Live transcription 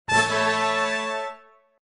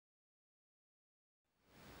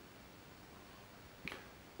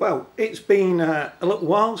Well, it's been a little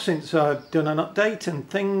while since I've done an update and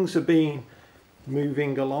things have been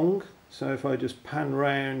moving along. So if I just pan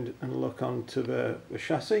round and look onto the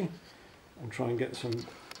chassis and try and get some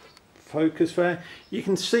focus there, you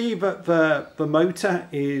can see that the motor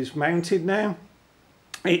is mounted now.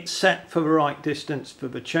 It's set for the right distance for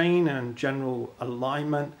the chain and general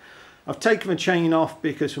alignment. I've taken the chain off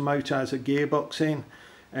because the motor has a gearbox in,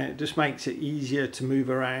 and it just makes it easier to move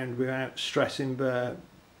around without stressing the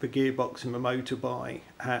gearbox in the motor by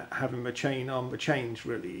having the chain on. The chain's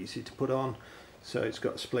really easy to put on, so it's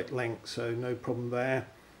got split length, so no problem there.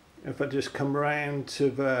 If I just come around to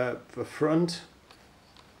the front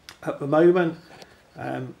at the moment,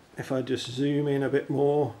 if I just zoom in a bit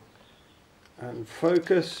more and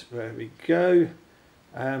focus, there we go.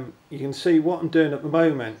 You can see what I'm doing at the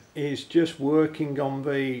moment is just working on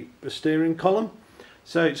the steering column.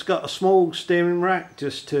 So it's got a small steering rack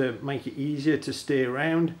just to make it easier to steer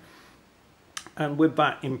around, and with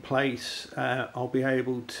that in place I'll be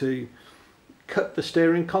able to cut the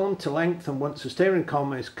steering column to length, and once the steering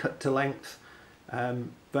column is cut to length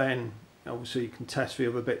then obviously you can test the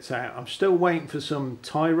other bits out. I'm still waiting for some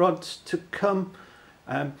tie rods to come.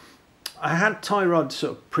 I had tie rods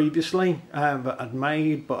sort of previously that I'd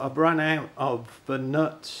made, but I've run out of the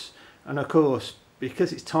nuts, and of course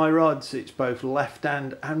because it's tie rods, it's both left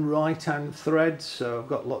hand and right hand threads, so I've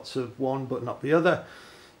got lots of one but not the other.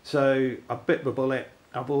 So I bit the bullet,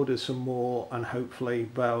 I've ordered some more, and hopefully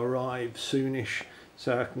they'll arrive soonish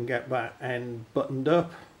so I can get that end buttoned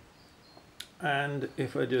up. And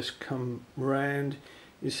if I just come round,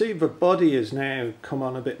 you see the body has now come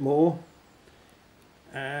on a bit more,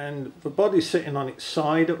 and the body's sitting on its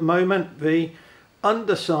side at the moment. The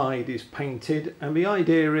underside is painted, and the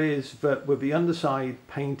idea is that with the underside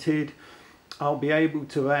painted I'll be able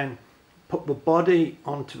to then put the body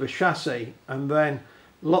onto the chassis, and then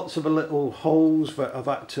lots of the little holes that I've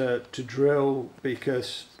had to drill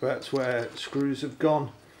because that's where screws have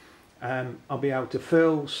gone, I'll be able to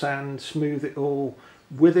fill, sand, smooth it all,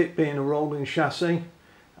 with it being a rolling chassis.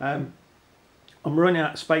 I'm running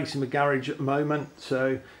out of space in the garage at the moment,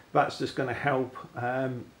 so that's just going to help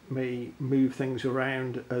me move things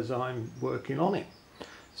around as I'm working on it.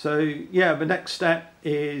 So yeah, the next step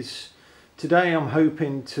is today I'm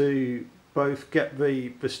hoping to both get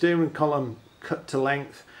the steering column cut to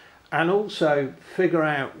length and also figure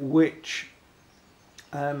out which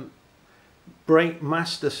brake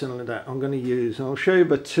master cylinder I'm going to use, and I'll show you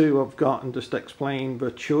the two I've got and just explain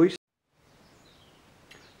the choice.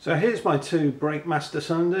 So here's my two brake master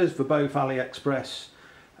cylinders for both AliExpress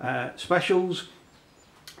specials.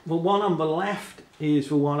 The one on the left is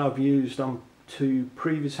the one I've used on two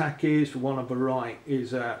previous hackies. The one on the right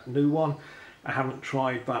is a new one. I haven't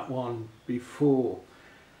tried that one before.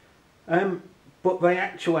 But they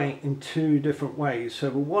actuate in two different ways. So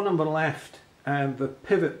the one on the left, the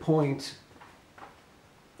pivot point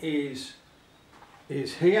is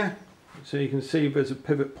here. So you can see there's a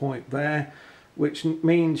pivot point there, which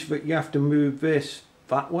means that you have to move this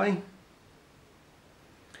that way.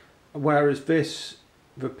 Whereas this,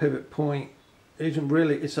 the pivot point isn't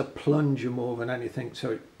really, it's a plunger more than anything,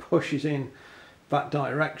 so it pushes in that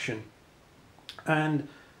direction. And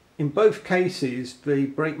in both cases the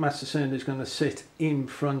brake master cylinder is going to sit in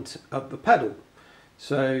front of the pedal,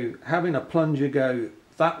 so having a plunger go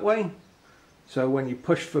that way, so when you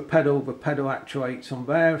push the pedal actuates on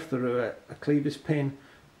there through a clevis pin,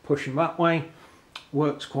 pushing that way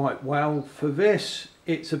works quite well. For this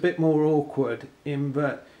it's a bit more awkward in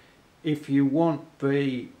that if you want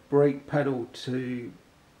the brake pedal to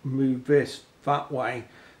move this that way,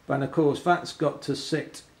 then of course that's got to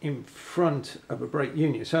sit in front of a brake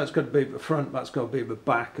union. So that's got to be the front, that's got to be the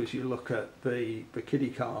back as you look at the Kiddy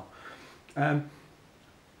Car.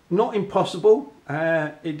 Not impossible,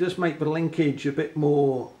 it does make the linkage a bit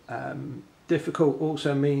more difficult,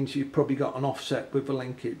 also means you've probably got an offset with the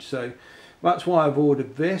linkage. So that's why I've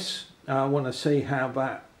ordered this. I want to see how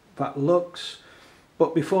that looks.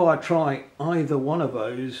 But before I try either one of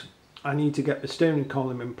those, I need to get the steering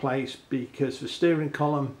column in place, because the steering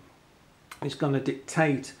column is going to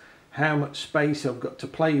dictate how much space I've got to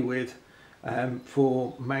play with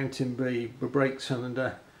for mounting the brake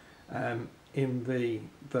cylinder in the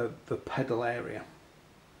pedal area.